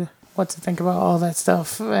God, what to think about all that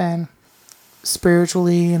stuff, and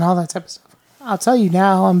spiritually and all that type of stuff. I'll tell you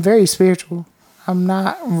now, I'm very spiritual. I'm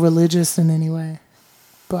not religious in any way,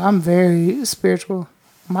 but I'm very spiritual.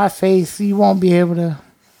 My faith, you won't be able to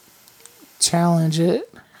challenge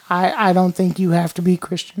it. I don't think you have to be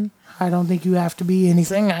Christian. I don't think you have to be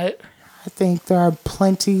anything. I think there are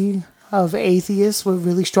plenty of atheists with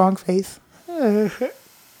really strong faith. I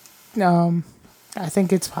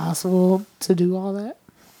think it's possible to do all that.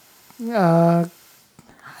 I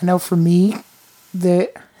know for me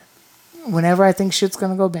that whenever I think shit's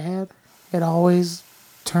gonna go bad, it always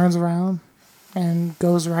turns around and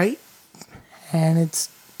goes right. And it's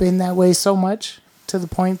been that way so much to the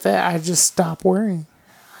point that I just stop worrying.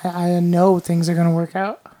 I know things are gonna work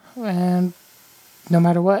out, and no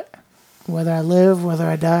matter what, whether I live, whether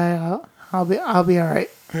I die, I'll be all right.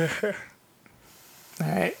 All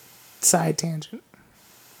right, side tangent,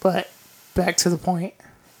 but back to the point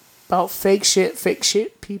about fake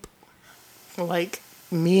shit people, like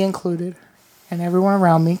me included, and everyone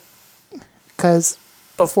around me. Because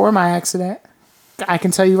before my accident, I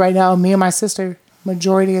can tell you right now, me and my sister,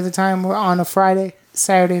 majority of the time, we're on a Friday,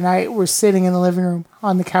 Saturday night, we're sitting in the living room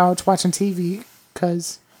on the couch watching TV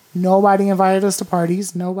because nobody invited us to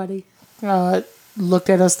parties. Nobody looked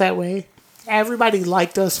at us that way. Everybody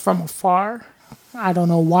liked us from afar. I don't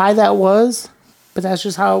know why that was, but that's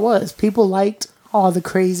just how it was. People liked all the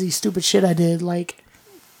crazy, stupid shit I did, like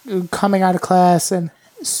coming out of class and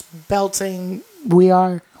belting we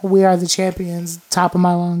are the champions, top of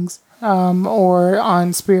my lungs, or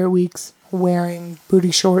on Spirit Weeks wearing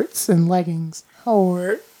booty shorts and leggings,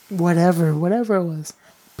 or whatever it was.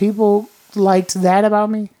 People liked that about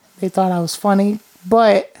me. They thought I was funny,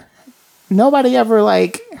 but nobody ever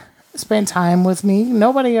like spent time with me.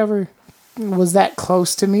 Nobody ever was that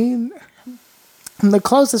close to me. And the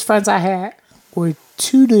closest friends I had were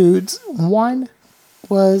two dudes. One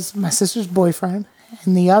was my sister's boyfriend,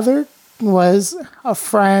 and the other was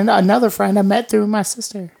another friend I met through my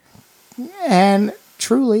sister. And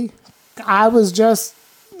truly, I was just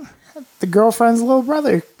the girlfriend's little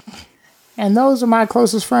brother. And those are my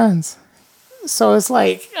closest friends. So it's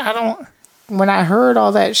like, when I heard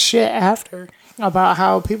all that shit after about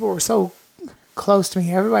how people were so close to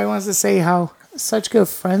me, everybody wants to say how such good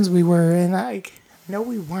friends we were. And like, no,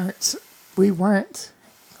 we weren't. We weren't.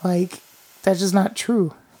 Like, that's just not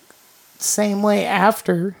true. Same way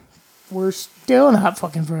after, we're still not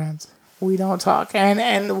fucking friends. We don't talk.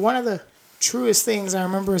 And one of the truest things I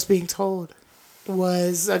remember us being told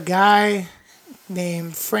was a guy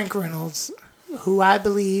named Frank Reynolds, who I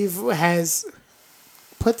believe has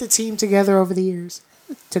put the team together over the years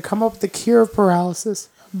to come up with the cure of paralysis,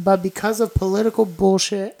 but because of political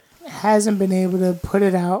bullshit, hasn't been able to put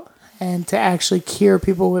it out and to actually cure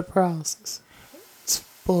people with paralysis. It's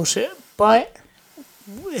bullshit. But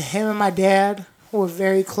him and my dad were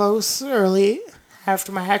very close early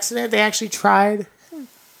after my accident. They actually tried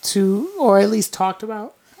to, or at least talked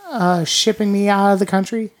about, shipping me out of the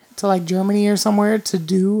country to like Germany or somewhere to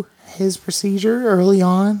do his procedure early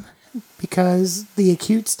on, because the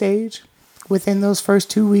acute stage within those first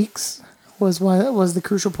 2 weeks was the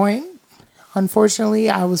crucial point. Unfortunately,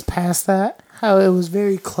 I was past that. It was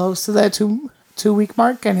very close to that 2 week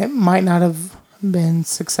mark, and it might not have been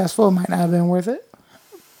successful. It might not have been worth it.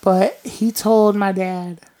 But he told my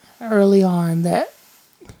dad early on that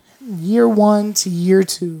year 1 to year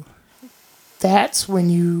 2, that's when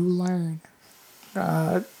you learn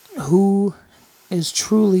who is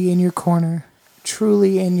truly in your corner,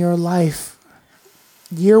 truly in your life.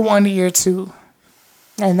 Year 1 to year 2.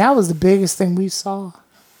 And that was the biggest thing we saw.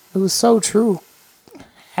 It was so true.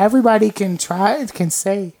 Everybody can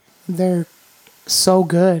say they're so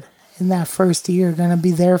good in that first year, gonna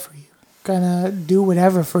be there for you, gonna do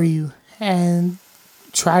whatever for you, and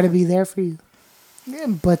try to be there for you.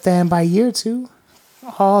 But then by year 2,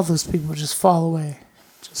 all those people just fall away.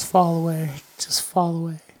 Just fall away. Just fall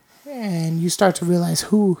away. And you start to realize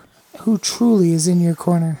who truly is in your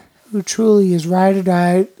corner. Who truly is ride or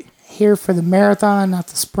die, here for the marathon, not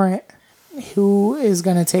the sprint. Who is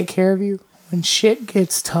going to take care of you when shit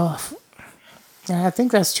gets tough. And I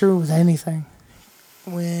think that's true with anything.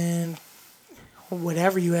 When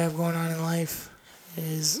whatever you have going on in life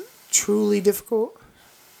is truly difficult,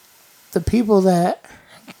 the people that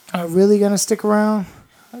are really going to stick around,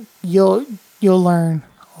 you'll learn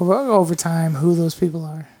over time who those people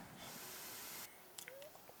are.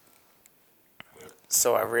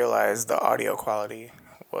 So I realized the audio quality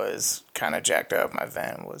was kind of jacked up. My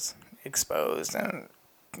van was exposed and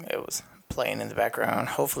it was playing in the background.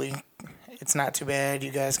 Hopefully it's not too bad.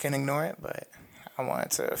 You guys can ignore it, but I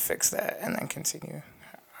wanted to fix that and then continue.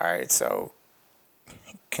 All right, so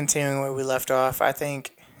continuing where we left off, I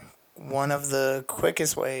think one of the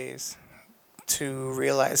quickest ways to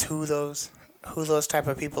realize who those type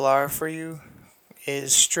of people are for you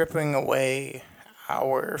is stripping away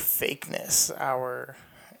our fakeness, our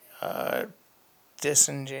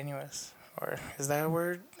disingenuous, or is that a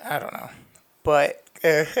word? I don't know. But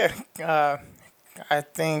I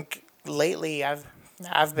think lately I've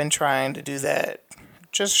been trying to do that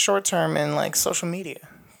just short term in like social media.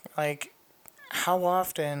 Like, how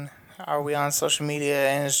often are we on social media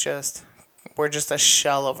and we're just a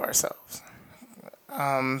shell of ourselves?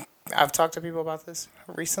 I've talked to people about this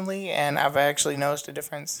recently, and I've actually noticed a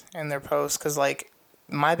difference in their posts, because like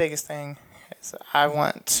my biggest thing is I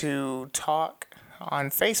want to talk on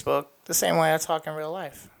Facebook the same way I talk in real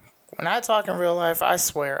life. When I talk in real life, I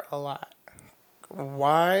swear a lot.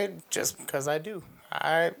 Why? Just because I do.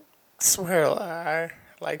 I swear a lot. I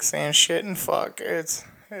like saying shit and fuck.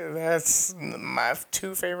 That's my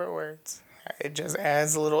two favorite words. It just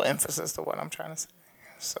adds a little emphasis to what I'm trying to say.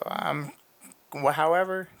 So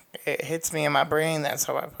however it hits me in my brain, that's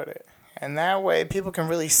how I put it. And that way people can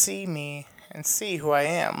really see me and see who I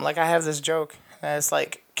am. Like I have this joke that's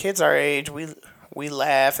like kids our age, we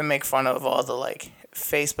laugh and make fun of all the like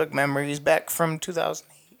Facebook memories back from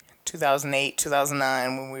 2008,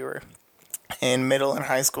 2009 when we were in middle and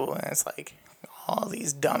high school, and it's like all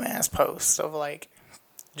these dumbass posts of like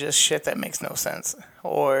just shit that makes no sense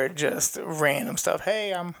or just random stuff.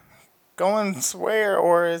 Hey, I'm going to swear,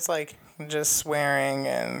 or it's like just swearing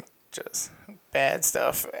and just bad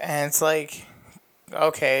stuff. And it's like,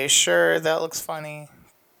 okay, sure, that looks funny,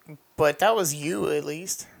 but that was you at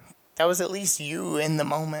least. That was at least you in the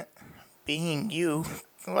moment being you.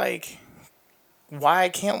 Like, why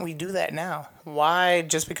can't we do that now? Why,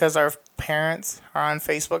 just because our parents are on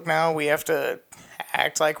Facebook now, we have to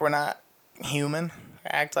act like we're not human,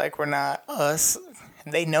 act like we're not us?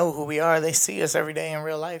 They know who we are. They see us every day in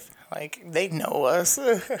real life. Like, they know us.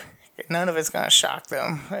 None of it's going to shock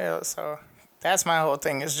them. So that's my whole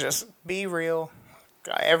thing, is just be real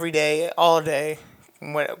every day, all day,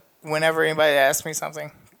 whenever anybody asks me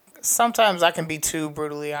something. Sometimes I can be too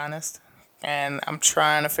brutally honest, and I'm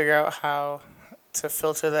trying to figure out how to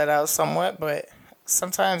filter that out somewhat, but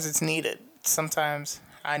sometimes it's needed. Sometimes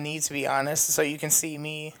I need to be honest so you can see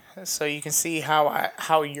me, so you can see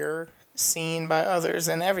how you're seen by others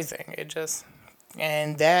and everything.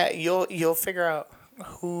 And that you'll figure out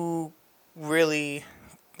who really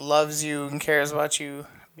loves you and cares about you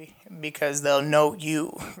because they'll know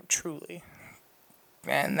you truly.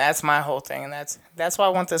 And that's my whole thing, and that's what I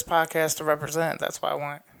want this podcast to represent. That's what I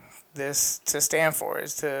want this to stand for,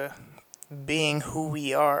 is to being who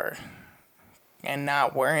we are and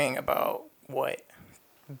not worrying about what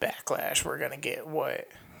backlash we're going to get, what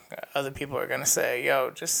other people are going to say. Yo,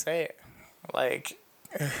 just say it. Like,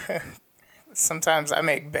 sometimes I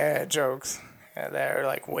make bad jokes that are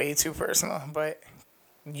like way too personal, but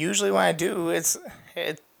usually when I do,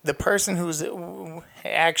 the person who's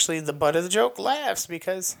actually the butt of the joke laughs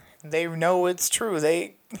because they know it's true.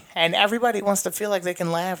 And everybody wants to feel like they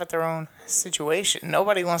can laugh at their own situation.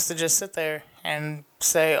 Nobody wants to just sit there and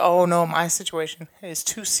say, oh no, my situation is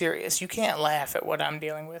too serious. You can't laugh at what I'm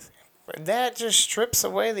dealing with. But that just strips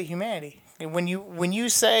away the humanity. When you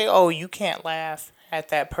say, oh, you can't laugh at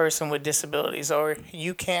that person with disabilities, or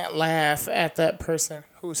you can't laugh at that person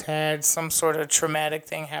who's had some sort of traumatic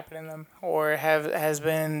thing happen to them, or has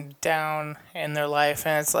been down in their life,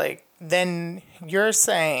 and it's like, then you're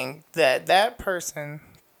saying that person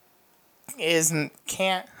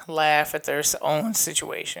can't laugh at their own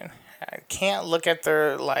situation, can't look at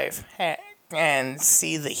their life and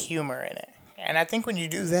see the humor in it. And I think when you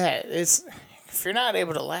do that, if you're not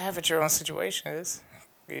able to laugh at your own situation,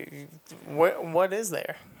 what is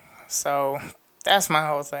there? So that's my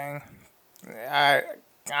whole thing.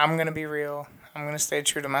 I'm gonna be real. I'm gonna stay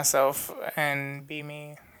true to myself and be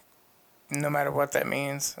me, no matter what that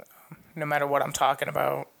means, no matter what I'm talking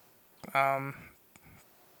about.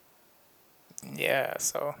 Yeah.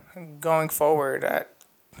 So going forward,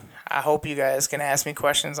 I hope you guys can ask me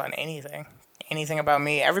questions on anything about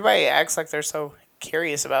me. Everybody acts like they're so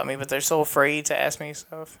curious about me, but they're so afraid to ask me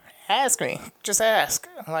stuff. Ask me. Just ask.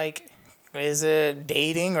 Like, is it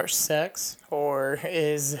dating or sex? Or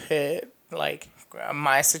is it, like,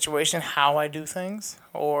 my situation, how I do things?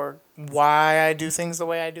 Or why I do things the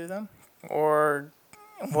way I do them? Or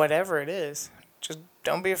whatever it is. Just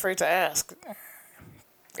don't be afraid to ask.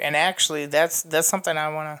 And actually, that's something I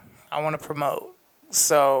wanna promote.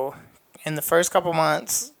 So, in the first couple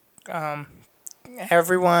months,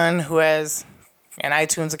 everyone who has an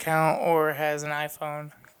iTunes account or has an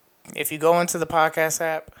iPhone, if you go into the podcast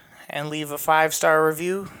app and leave a 5-star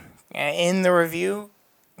review, and in the review,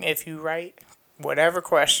 if you write whatever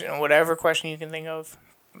question you can think of,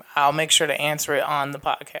 I'll make sure to answer it on the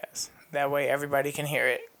podcast. That way everybody can hear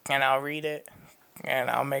it, and I'll read it, and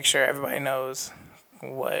I'll make sure everybody knows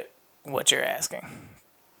what you're asking.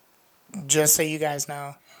 Just so you guys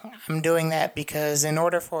know, I'm doing that because in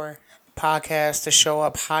order for podcasts to show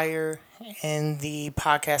up higher in the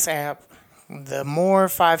podcast app, the more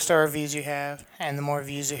 5-star reviews you have and the more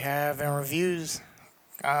views you have and reviews,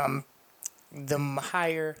 the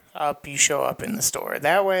higher up you show up in the store.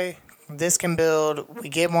 That way, this can build, we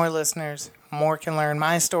get more listeners, more can learn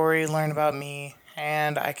my story, learn about me,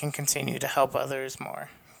 and I can continue to help others more.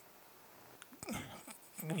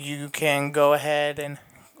 You can go ahead and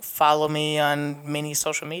follow me on many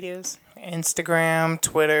social medias: Instagram,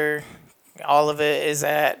 Twitter. All of it is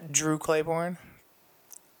at Drew Claiborne.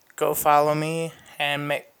 Go follow me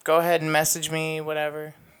and go ahead and message me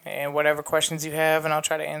whatever questions you have, and I'll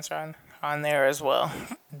try to answer on there as well.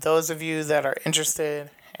 Those of you that are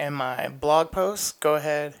interested in my blog posts, go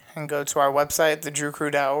ahead and go to our website,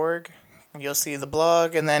 thedrewcrew.org. You'll see the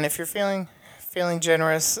blog, and then if you're feeling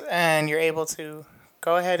generous and you're able to,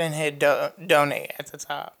 go ahead and hit donate at the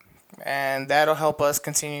top. And that'll help us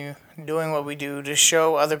continue doing what we do to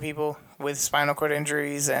show other people with spinal cord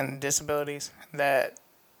injuries and disabilities that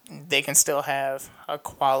they can still have a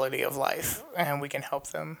quality of life, and we can help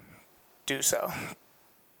them do so.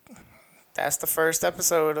 That's the first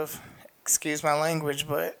episode of, excuse my language,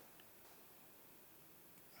 but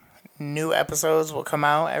new episodes will come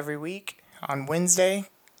out every week on Wednesday.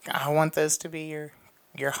 I want this to be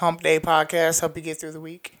your hump day podcast, help you get through the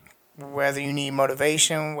week. Whether you need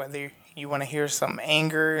motivation, whether you want to hear some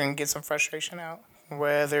anger and get some frustration out,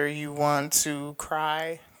 whether you want to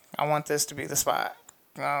cry, I want this to be the spot.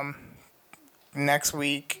 Next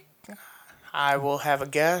week, I will have a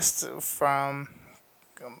guest from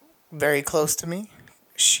very close to me.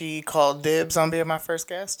 She called dibs on being my first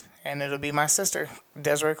guest, and it'll be my sister,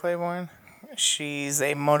 Desiree Claiborne. She's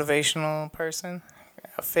a motivational person,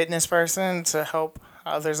 a fitness person to help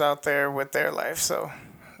others out there with their life. So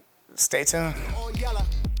stay tuned.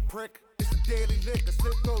 Prick. It's a daily lick, a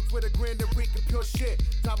slip coats with a grin and reek and pure shit.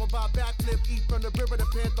 Talk about backflip, eat from the river, the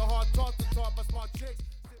panther, hard talk to talk by smart chicks.